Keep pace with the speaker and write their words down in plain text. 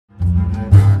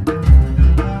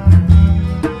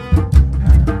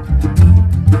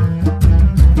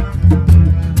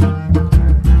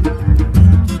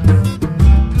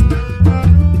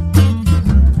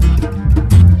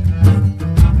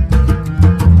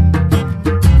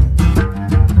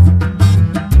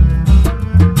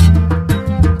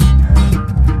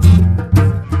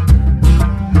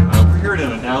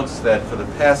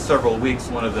past several weeks,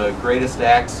 one of the greatest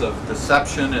acts of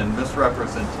deception and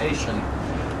misrepresentation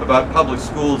about public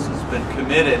schools has been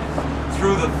committed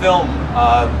through the film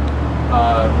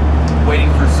Waiting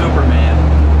for Superman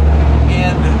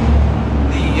and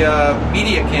the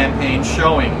media campaign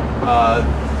showing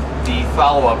the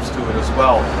follow-ups to it as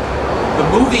well. The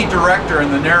movie director and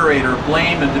the narrator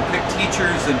blame and depict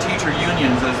teachers and teacher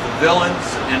unions as the villains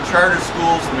and charter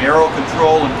schools, mayoral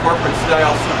control, and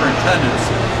corporate-style superintendents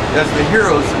as the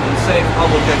heroes who can save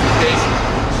public education.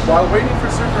 While Waiting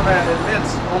for Superman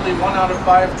admits only 1 out of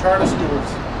 5 charter schools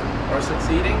are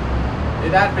succeeding,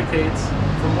 it advocates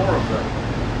for more of them.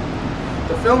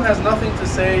 The film has nothing to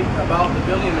say about the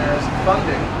billionaires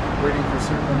funding Waiting for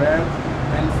Superman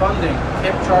and funding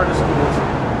hip charter schools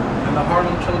and the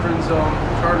Harlem Children's Zone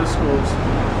charter schools,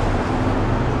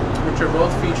 which are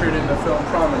both featured in the film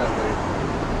prominently.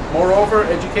 Moreover,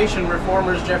 education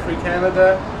reformers Jeffrey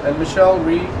Canada and Michelle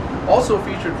Rhee, also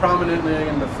featured prominently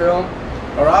in the film,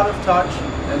 are out of touch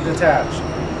and detached,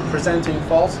 presenting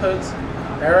falsehoods,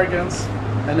 arrogance,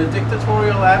 and a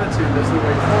dictatorial attitude as the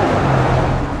way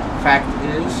forward. Fact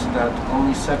is that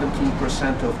only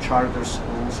 17% of charter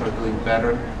schools are doing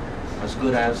better, as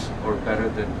good as, or better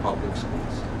than public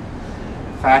schools.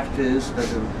 Fact is that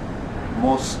the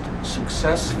most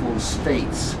successful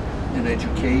states in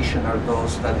education are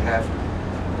those that have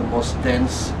the most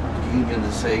dense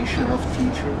unionization of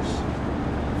teachers.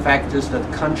 Fact is that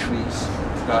countries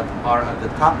that are at the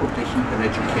top of the heap in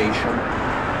education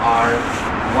are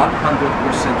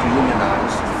 100%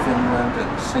 unionized, Finland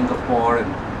and Singapore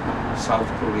and South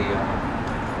Korea.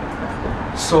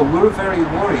 So we're very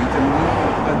worried, and we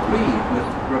agree with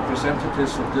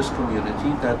representatives of this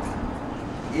community that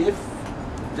if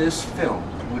this film,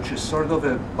 which is sort of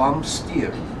a bump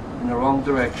steer in the wrong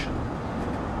direction,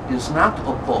 is not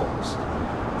opposed,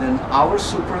 then our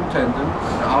superintendent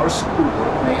and our school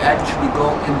board may actually go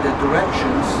in the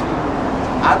directions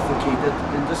advocated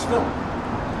in this film,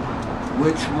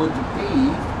 which would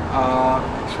be a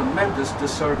tremendous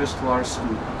disservice to our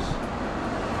students.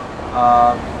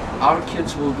 Our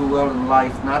kids will do well in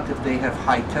life not if they have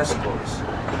high test scores,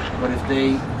 but if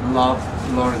they love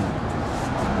learning.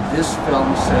 This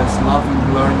film says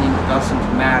loving learning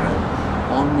doesn't matter,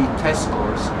 only test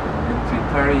scores in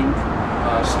preparing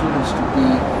students to be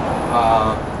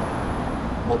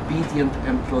obedient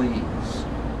employees.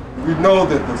 We know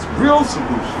that the real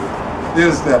solution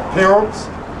is that parents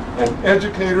and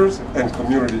educators and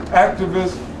community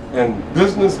activists and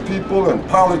business people and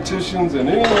politicians and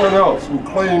anyone else who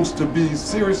claims to be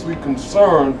seriously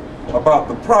concerned about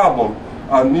the problem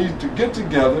need to get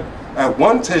together at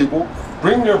one table,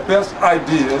 bring their best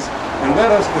ideas, and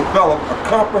let us develop a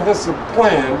comprehensive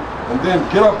plan, and then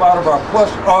get up out of our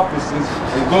plush offices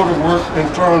and go to work in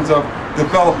terms of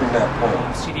developing that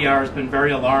plan. CDR has been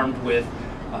very alarmed with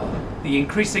the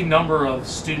increasing number of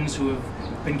students who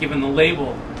have been given the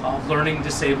label of learning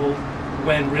disabled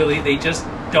when really they just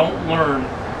don't learn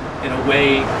in a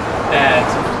way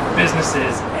that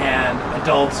businesses and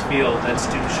adults feel that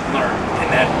students should learn in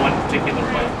that one particular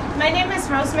way. My name is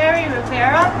Rosemary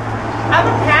Rivera. I'm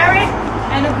a parent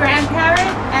and a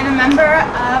grandparent and a member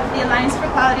of the Alliance for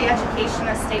Quality Education,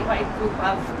 a statewide group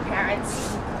of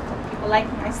parents, people like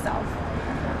myself.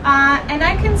 And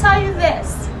I can tell you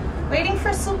this, Waiting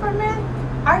for Superman,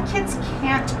 our kids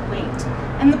can't wait.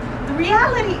 And the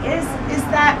reality is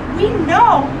that we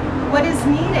know what is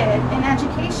needed in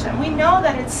education. We know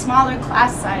that it's smaller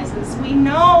class sizes. We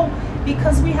know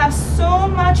because we have so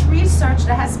much research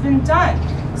that has been done.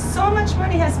 So much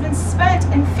money has been spent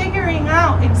in figuring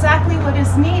out exactly what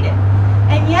is needed.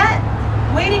 And yet,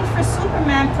 Waiting for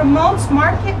Superman promotes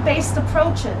market-based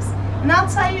approaches. And I'll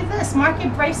tell you this,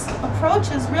 market-based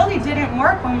approaches really didn't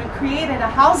work when we created a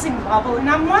housing bubble. And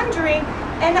I'm wondering,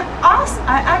 and also,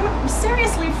 I'm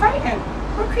seriously frightened,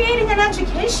 we're creating an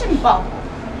education bubble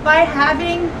by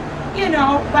having,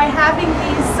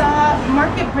 these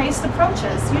market-based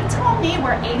approaches. You tell me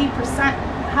where 80%,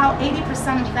 how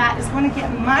 80% of that is going to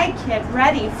get my kid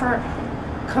ready for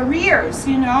careers,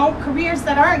 careers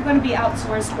that aren't going to be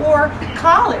outsourced, or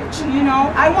college,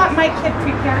 I want my kid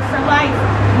prepared for life,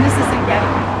 and this isn't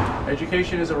getting it.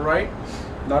 Education is a right,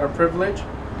 not a privilege,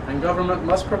 and government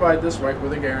must provide this right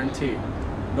with a guarantee.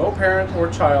 No parent or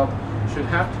child should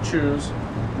have to choose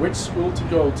which school to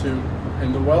go to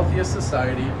in the wealthiest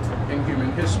society in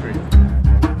human history.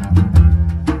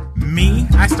 Me?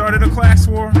 I started a class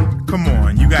war? Come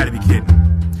on, you gotta be kidding.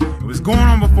 It was going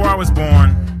on before I was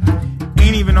born.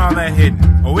 Ain't even all that hidden.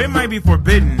 Oh, it might be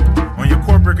forbidden on your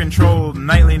corporate corporate-controlled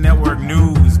nightly network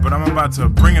news, but I'm about to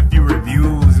bring a few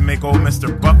reviews, make old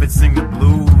Mr. Buffett sing the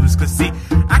blues. Cause see,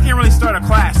 I can't really start a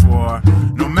class war,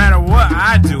 no matter what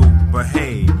I do. But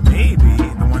hey, maybe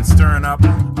the one stirring up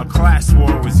a class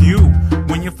war was you,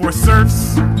 when you forced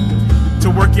serfs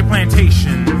to work your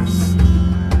plantations.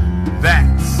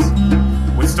 That's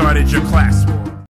what started your class war.